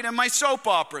is Right and my soap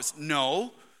operas.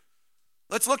 No.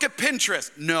 Let's look at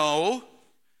Pinterest. No.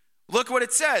 Look what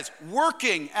it says.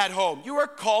 Working at home. You are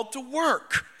called to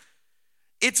work.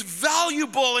 It's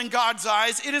valuable in God's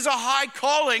eyes. It is a high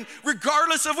calling,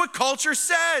 regardless of what culture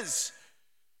says.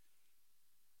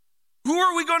 Who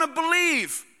are we going to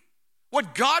believe?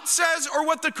 What God says or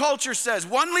what the culture says?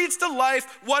 One leads to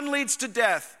life, one leads to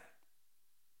death.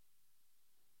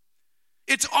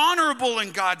 It's honorable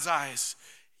in God's eyes.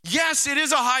 Yes, it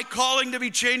is a high calling to be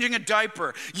changing a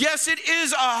diaper. Yes, it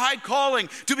is a high calling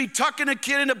to be tucking a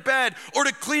kid into bed or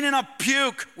to cleaning up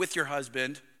puke with your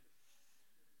husband.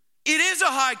 It is a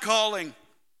high calling.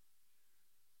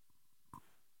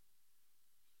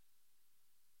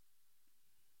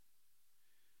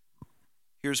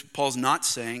 Here's Paul's not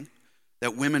saying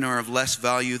that women are of less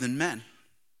value than men.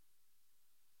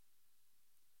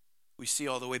 We see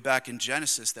all the way back in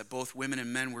Genesis that both women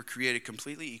and men were created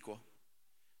completely equal,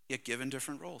 yet given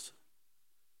different roles.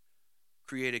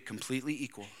 Created completely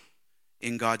equal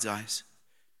in God's eyes.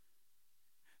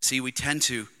 See, we tend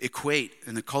to equate,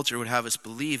 and the culture would have us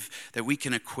believe that we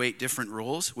can equate different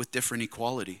roles with different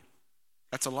equality.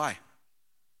 That's a lie.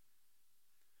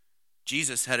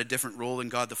 Jesus had a different role than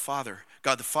God the Father.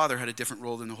 God the Father had a different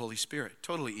role than the Holy Spirit.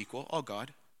 Totally equal, all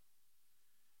God.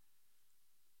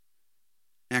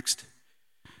 Next,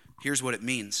 here's what it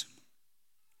means.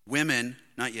 Women,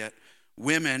 not yet,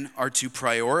 women are to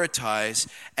prioritize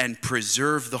and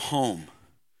preserve the home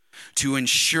to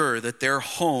ensure that their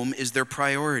home is their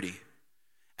priority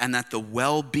and that the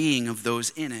well-being of those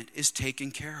in it is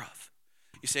taken care of.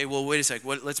 You say, well, wait a sec,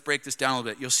 let's break this down a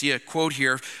little bit. You'll see a quote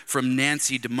here from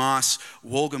Nancy DeMoss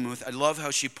Wolgemuth. I love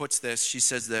how she puts this. She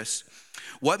says this: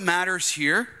 what matters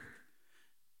here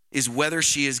is whether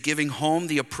she is giving home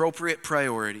the appropriate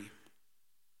priority.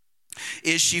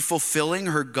 Is she fulfilling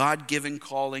her God-given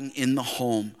calling in the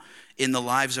home, in the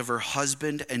lives of her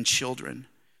husband and children?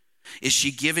 Is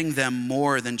she giving them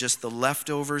more than just the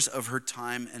leftovers of her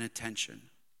time and attention?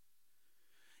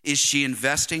 Is she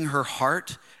investing her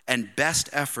heart and best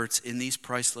efforts in these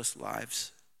priceless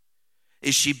lives?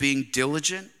 Is she being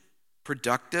diligent,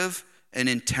 productive, and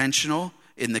intentional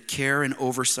in the care and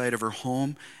oversight of her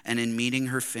home and in meeting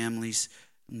her family's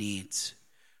needs?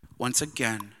 Once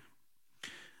again,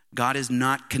 God is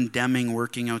not condemning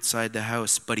working outside the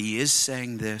house, but he is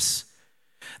saying this,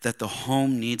 that the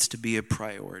home needs to be a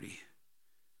priority.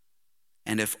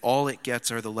 And if all it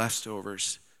gets are the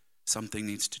leftovers, something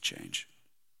needs to change.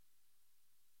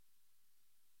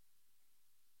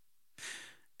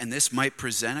 And this might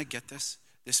present, I get this,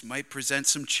 this might present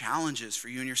some challenges for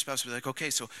you and your spouse. Be like,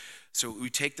 okay, so we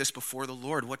take this before the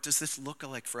Lord. What does this look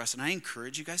like for us? And I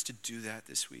encourage you guys to do that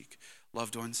this week,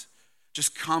 loved ones.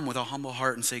 Just come with a humble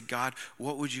heart and say, God,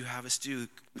 what would you have us do?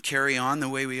 Carry on the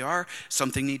way we are?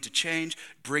 Something need to change?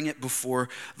 Bring it before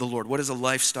the Lord. What does a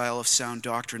lifestyle of sound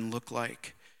doctrine look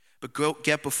like? But go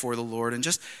get before the Lord and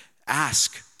just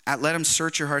ask. Let him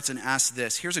search your hearts and ask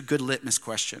this. Here's a good litmus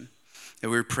question that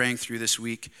we were praying through this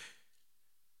week.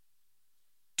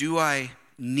 Do I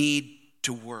need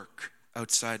to work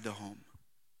outside the home?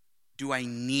 Do I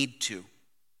need to?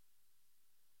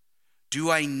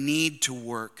 Do I need to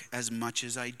work as much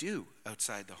as I do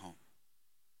outside the home?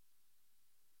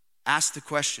 Ask the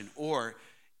question. Or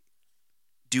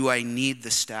do I need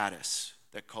the status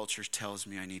that culture tells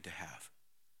me I need to have?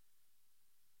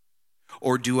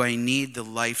 Or do I need the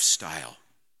lifestyle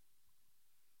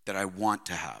that I want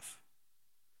to have?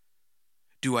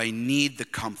 Do I need the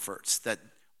comforts that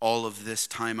all of this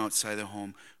time outside the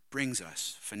home brings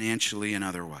us, financially and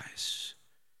otherwise?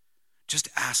 Just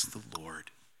ask the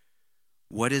Lord,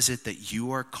 what is it that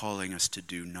you are calling us to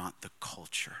do, not the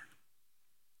culture?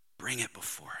 Bring it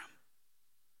before him.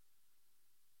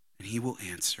 And he will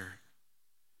answer.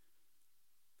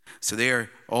 So they are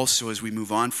also, as we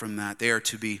move on from that, they are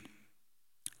to be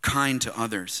kind to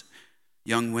others,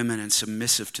 young women, and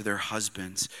submissive to their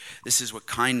husbands. This is what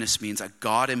kindness means, a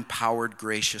God-empowered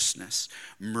graciousness,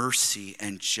 mercy,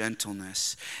 and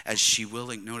gentleness as she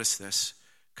notice this,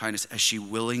 kindness, as she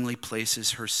willingly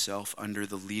places herself under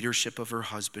the leadership of her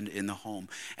husband in the home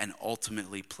and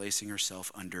ultimately placing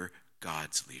herself under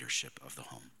God's leadership of the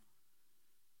home.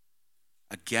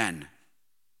 Again,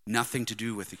 nothing to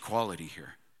do with equality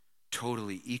here.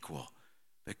 Totally equal,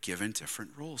 but given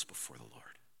different roles before the Lord.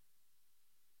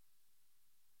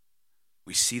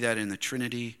 We see that in the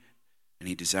Trinity, and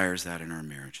he desires that in our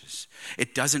marriages.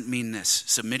 It doesn't mean this.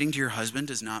 Submitting to your husband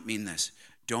does not mean this.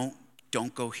 Don't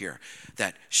go here.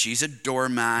 That she's a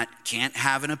doormat, can't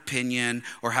have an opinion,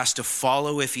 or has to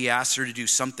follow if he asks her to do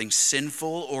something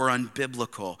sinful or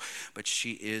unbiblical. But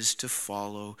she is to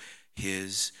follow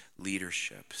his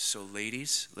leadership. So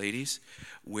ladies,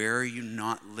 where are you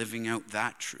not living out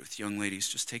that truth? Young ladies,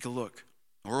 just take a look.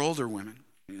 Or older women.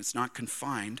 I mean, it's not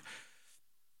confined.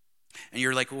 And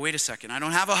you're like, well, wait a second. I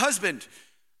don't have a husband.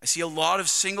 I see a lot of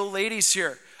single ladies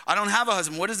here. I don't have a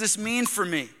husband. What does this mean for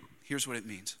me? Here's what it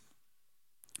means.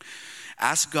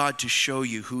 Ask God to show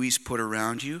you who he's put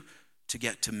around you to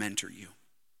get to mentor you.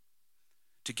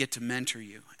 To get to mentor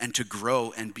you and to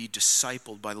grow and be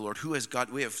discipled by the Lord. Who has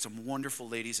God? We have some wonderful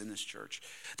ladies in this church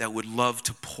that would love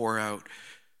to pour out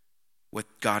what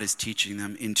God is teaching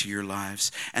them into your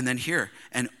lives. And then here,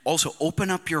 and also open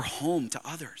up your home to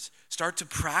others. Start to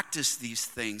practice these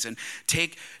things and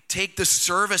take the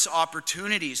service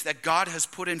opportunities that God has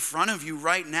put in front of you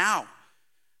right now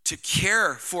to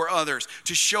care for others,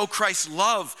 to show Christ's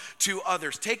love to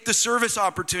others. Take the service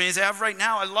opportunities I have right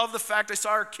now. I love the fact I saw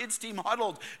our kids team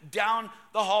huddled down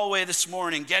the hallway this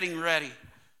morning, getting ready.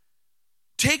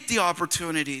 Take the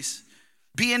opportunities.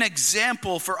 Be an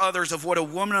example for others of what a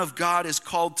woman of God is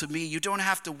called to be. You don't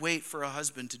have to wait for a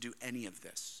husband to do any of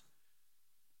this.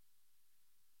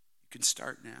 You can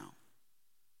start now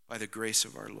by the grace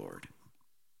of our Lord.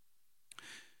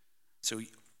 So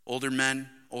older men,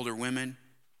 older women,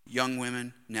 young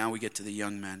women, now we get to the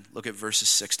young men. Look at verses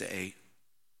 6-8.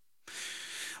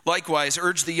 Likewise,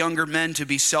 urge the younger men to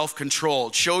be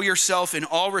self-controlled. Show yourself in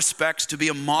all respects to be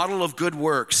a model of good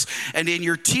works, and in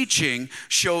your teaching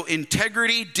show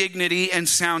integrity, dignity, and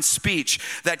sound speech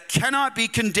that cannot be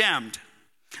condemned.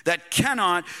 That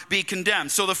cannot be condemned.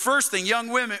 So the first thing, young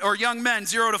women or young men,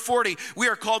 0 to 40, we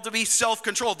are called to be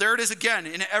self-controlled. There it is again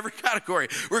in every category.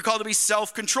 We're called to be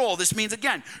self-controlled. This means,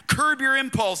 again, curb your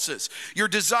impulses, your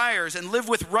desires, and live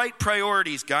with right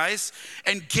priorities, guys.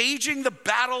 Engaging the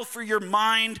battle for your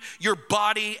mind, your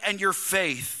body, and your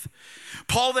faith.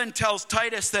 Paul then tells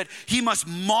Titus that he must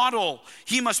model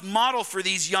for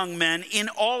these young men in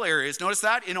all areas. Notice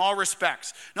that? In all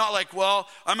respects. Not like, well,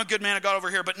 I'm a good man of God over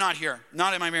here, but not here.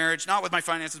 Not in my marriage, not with my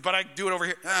finances, but I do it over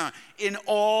here. In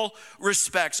all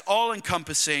respects, all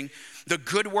encompassing the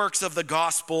good works of the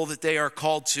gospel that they are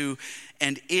called to,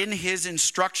 and in his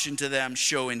instruction to them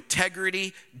show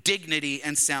integrity, dignity,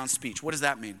 and sound speech. What does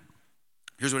that mean?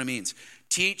 Here's what it means.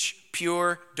 Teach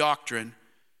pure doctrine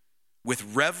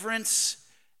with reverence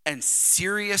and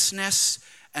seriousness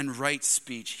and right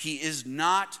speech. He is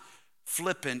not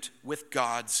flippant with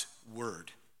God's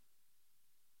word.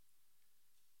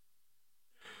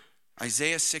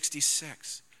 Isaiah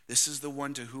 66. This is the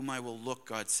one to whom I will look,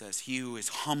 God says. He who is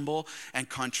humble and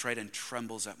contrite and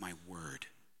trembles at my word.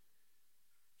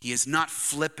 He is not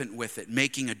flippant with it,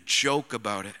 making a joke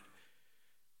about it.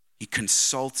 He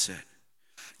consults it.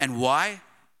 And why?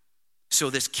 So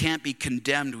this can't be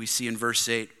condemned, we see in verse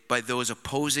 8, by those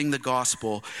opposing the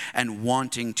gospel and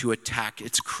wanting to attack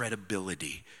its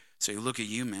credibility. So you look at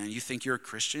you, man. You think you're a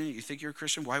Christian? You think you're a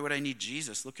Christian? Why would I need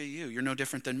Jesus? Look at you. You're no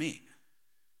different than me.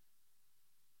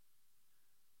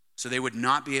 So they would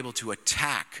not be able to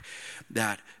attack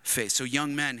that faith. So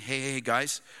young men, hey,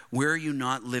 guys, where are you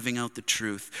not living out the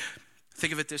truth?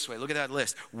 Think of it this way. Look at that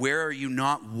list. Where are you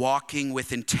not walking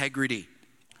with integrity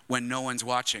when no one's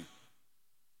watching?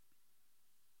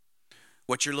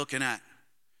 What you're looking at,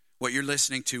 what you're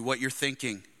listening to, what you're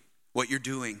thinking, what you're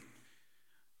doing.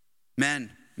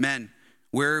 Men,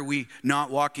 where are we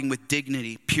not walking with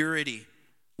dignity, purity?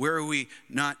 Where are we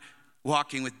not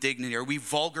walking with dignity? Are we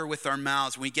vulgar with our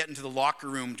mouths? When we get into the locker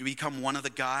room, do we become one of the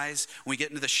guys? When we get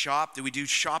into the shop, do we do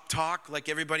shop talk like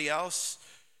everybody else?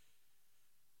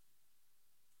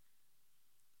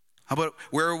 How about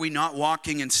where are we not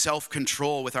walking in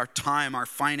self-control with our time, our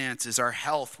finances, our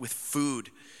health, with food?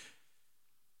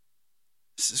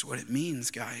 This is what it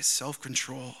means, guys,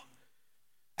 self-control.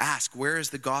 Ask, where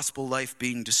is the gospel life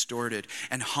being distorted?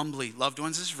 And humbly, loved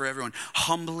ones, this is for everyone,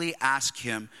 humbly ask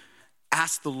him,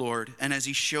 ask the Lord, and as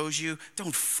he shows you,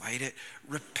 don't fight it.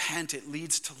 Repent, it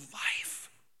leads to life.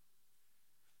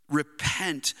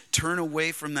 Repent, turn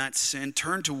away from that sin,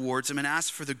 turn towards him and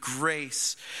ask for the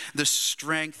grace, the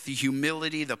strength, the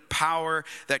humility, the power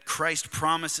that Christ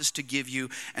promises to give you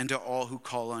and to all who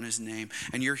call on his name.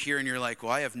 And you're here and you're like,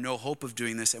 well, I have no hope of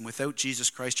doing this. And without Jesus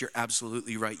Christ, you're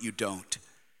absolutely right, you don't.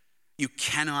 You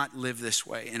cannot live this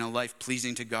way in a life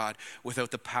pleasing to God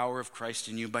without the power of Christ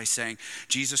in you by saying,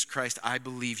 Jesus Christ, I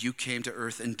believe you came to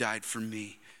earth and died for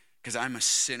me. Because I'm a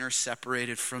sinner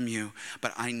separated from you,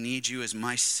 but I need you as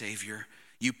my Savior.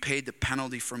 You paid the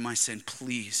penalty for my sin.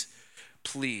 Please,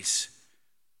 please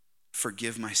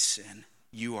forgive my sin.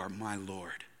 You are my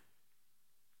Lord.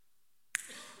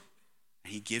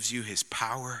 And he gives you his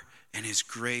power and his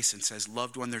grace and says,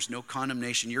 loved one, there's no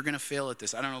condemnation. You're going to fail at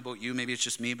this. I don't know about you. Maybe it's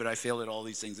just me, but I failed at all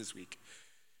these things this week.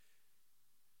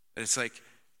 But it's like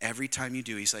every time you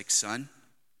do, he's like, son,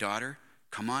 daughter,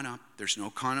 come on up. There's no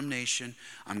condemnation.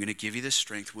 I'm going to give you the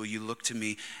strength. Will you look to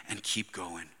me and keep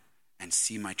going and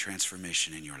see my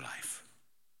transformation in your life?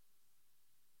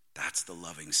 That's the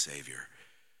loving Savior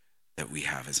that we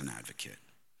have as an advocate.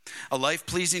 A life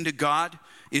pleasing to God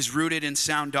is rooted in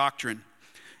sound doctrine.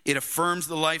 It affirms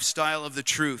the lifestyle of the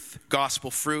truth,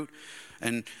 gospel fruit.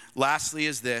 And lastly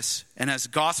is this, and as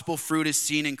gospel fruit is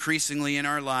seen increasingly in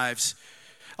our lives,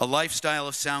 a lifestyle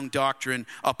of sound doctrine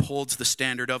upholds the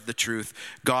standard of the truth.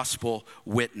 Gospel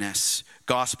witness.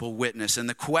 Gospel witness. And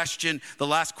the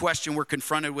last question we're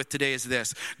confronted with today is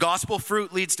this. Gospel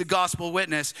fruit leads to gospel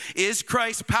witness. Is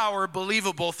Christ's power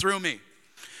believable through me?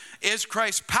 Is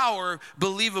Christ's power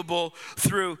believable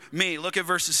through me? Look at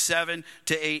verses 7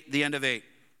 to 8, the end of 8.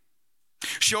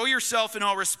 Show yourself in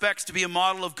all respects to be a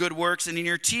model of good works, and in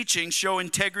your teaching show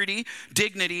integrity,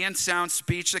 dignity, and sound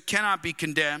speech that cannot be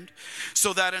condemned,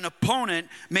 so that an opponent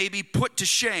may be put to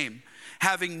shame,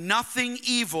 having nothing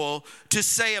evil to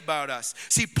say about us.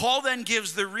 See, Paul then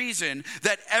gives the reason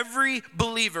that every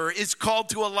believer is called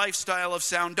to a lifestyle of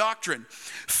sound doctrine.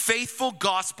 Faithful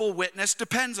gospel witness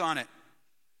depends on it.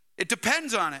 It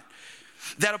depends on it.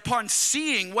 That upon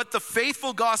seeing what the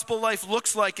faithful gospel life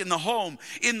looks like in the home,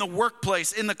 in the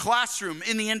workplace, in the classroom,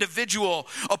 in the individual,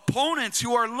 opponents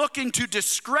who are looking to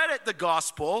discredit the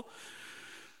gospel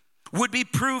would be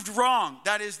proved wrong.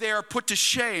 That is, they are put to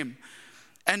shame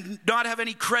and not have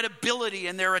any credibility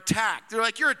in their attack. They're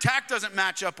like, your attack doesn't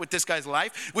match up with this guy's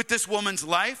life, with this woman's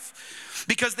life,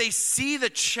 because they see the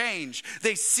change.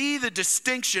 They see the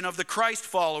distinction of the Christ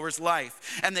follower's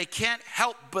life, and they can't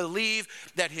help believe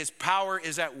that his power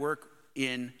is at work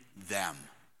in them.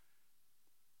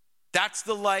 That's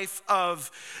the life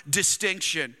of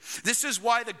distinction. This is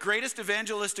why the greatest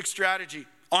evangelistic strategy,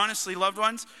 honestly, loved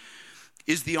ones,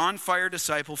 is the on-fire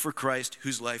disciple for Christ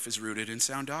whose life is rooted in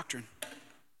sound doctrine.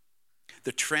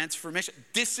 The transformation.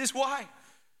 This is why.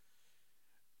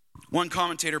 One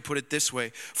commentator put it this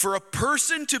way. For a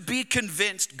person to be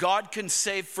convinced God can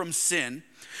save from sin,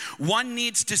 one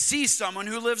needs to see someone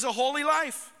who lives a holy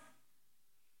life.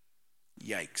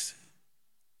 Yikes.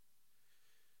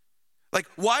 Like,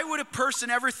 why would a person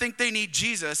ever think they need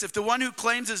Jesus if the one who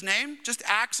claims his name just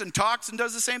acts and talks and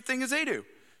does the same thing as they do?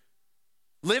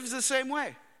 Lives the same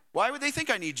way. Why would they think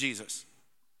I need Jesus?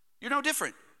 You're no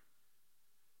different.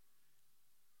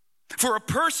 For a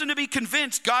person to be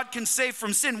convinced God can save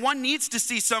from sin, one needs to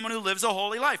see someone who lives a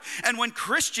holy life. And when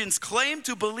Christians claim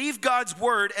to believe God's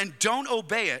word and don't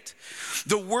obey it,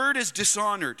 the word is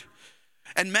dishonored.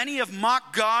 And many have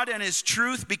mocked God and his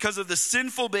truth because of the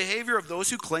sinful behavior of those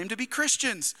who claim to be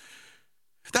Christians.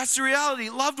 That's the reality.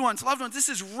 Loved ones, this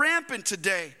is rampant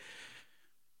today.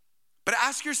 But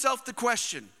ask yourself the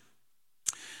question,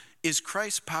 is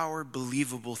Christ's power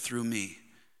believable through me?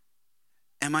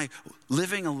 Am I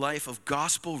living a life of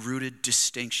gospel-rooted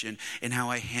distinction in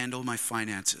how I handle my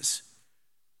finances,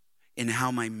 in how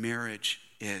my marriage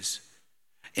is,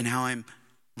 in how I'm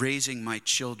raising my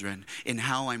children, in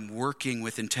how I'm working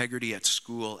with integrity at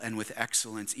school and with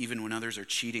excellence even when others are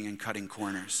cheating and cutting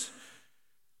corners?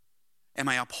 Am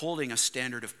I upholding a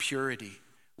standard of purity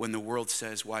when the world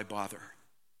says, why bother?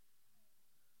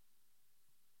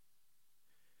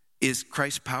 Is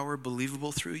Christ's power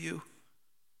believable through you?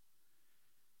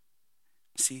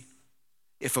 See,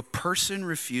 If a person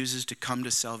refuses to come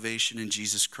to salvation in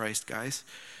Jesus Christ, guys,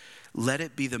 let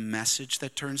it be the message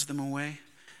that turns them away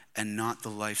and not the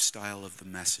lifestyle of the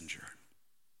messenger.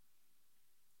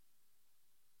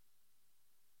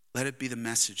 Let it be the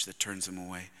message that turns them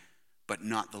away, but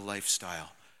not the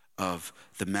lifestyle of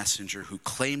the messenger who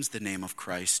claims the name of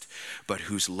Christ, but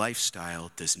whose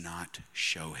lifestyle does not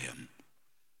show him.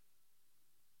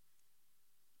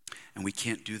 And we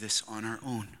can't do this on our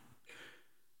own.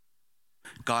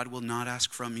 God will not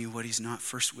ask from you what he's not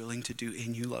first willing to do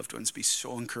in you, loved ones. Be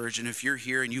so encouraged. And if you're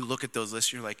here and you look at those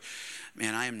lists, you're like,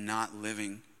 man, I am not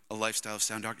living a lifestyle of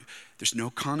sound doctrine. There's no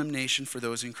condemnation for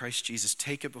those in Christ Jesus.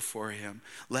 Take it before him.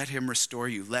 Let him restore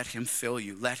you. Let him fill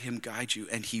you. Let him guide you,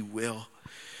 and he will.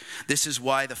 This is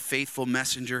why the faithful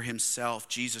messenger himself,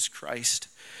 Jesus Christ,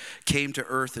 came to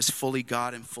earth as fully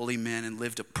God and fully man and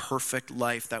lived a perfect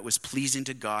life that was pleasing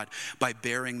to God by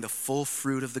bearing the full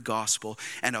fruit of the gospel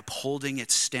and upholding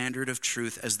its standard of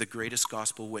truth as the greatest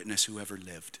gospel witness who ever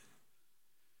lived.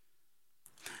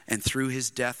 And through his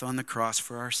death on the cross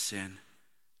for our sin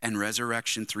and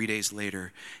resurrection 3 days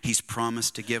later, he's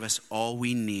promised to give us all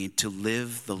we need to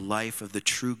live the life of the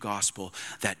true gospel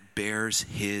that bears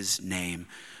his name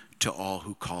to all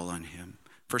who call on him.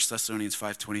 1 Thessalonians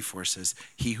 5:24 says,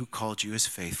 he who called you is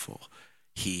faithful.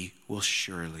 He will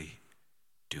surely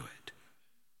do it.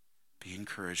 Be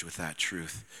encouraged with that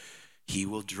truth. He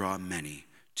will draw many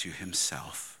to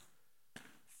himself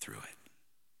through it.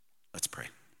 Let's pray.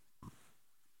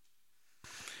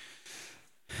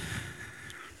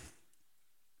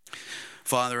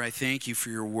 Father, I thank you for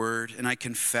your word, and I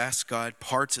confess, God,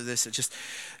 parts of this,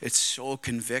 it's so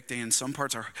convicting, and some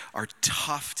parts are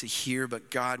tough to hear,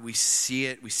 but God, we see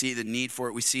it, we see the need for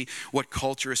it, we see what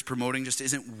culture is promoting just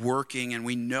isn't working, and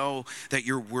we know that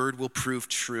your word will prove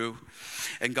true.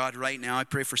 And God, right now, I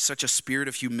pray for such a spirit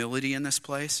of humility in this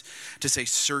place, to say,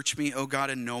 search me, oh God,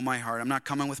 and know my heart. I'm not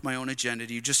coming with my own agenda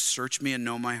to you, just search me and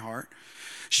know my heart.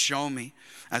 Show me,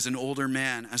 as an older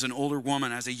man, as an older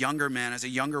woman, as a younger man, as a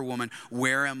younger woman,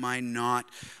 where am I not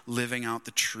living out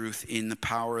the truth in the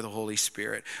power of the Holy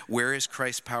Spirit? Where is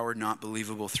Christ's power not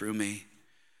believable through me?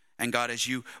 And God, as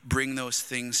you bring those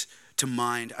things to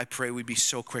mind, I pray we'd be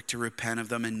so quick to repent of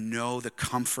them and know the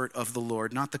comfort of the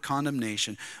Lord, not the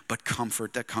condemnation, but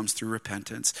comfort that comes through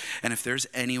repentance. And if there's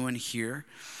anyone here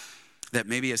that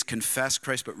maybe has confessed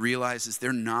Christ but realizes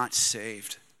they're not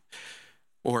saved,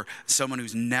 or someone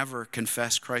who's never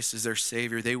confessed Christ as their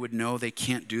Savior, they would know they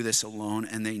can't do this alone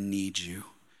and they need you.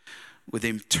 Would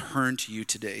they turn to you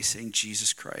today saying,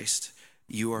 Jesus Christ,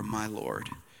 you are my Lord.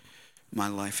 My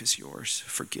life is yours.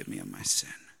 Forgive me of my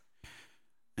sin.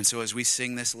 And so as we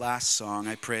sing this last song,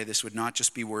 I pray this would not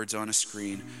just be words on a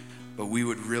screen, but we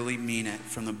would really mean it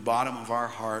from the bottom of our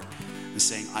heart and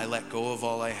saying, I let go of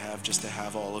all I have just to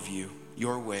have all of you,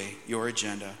 your way, your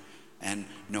agenda. And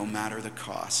no matter the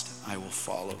cost, I will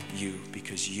follow you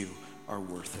because you are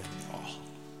worth it all.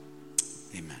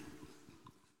 Amen.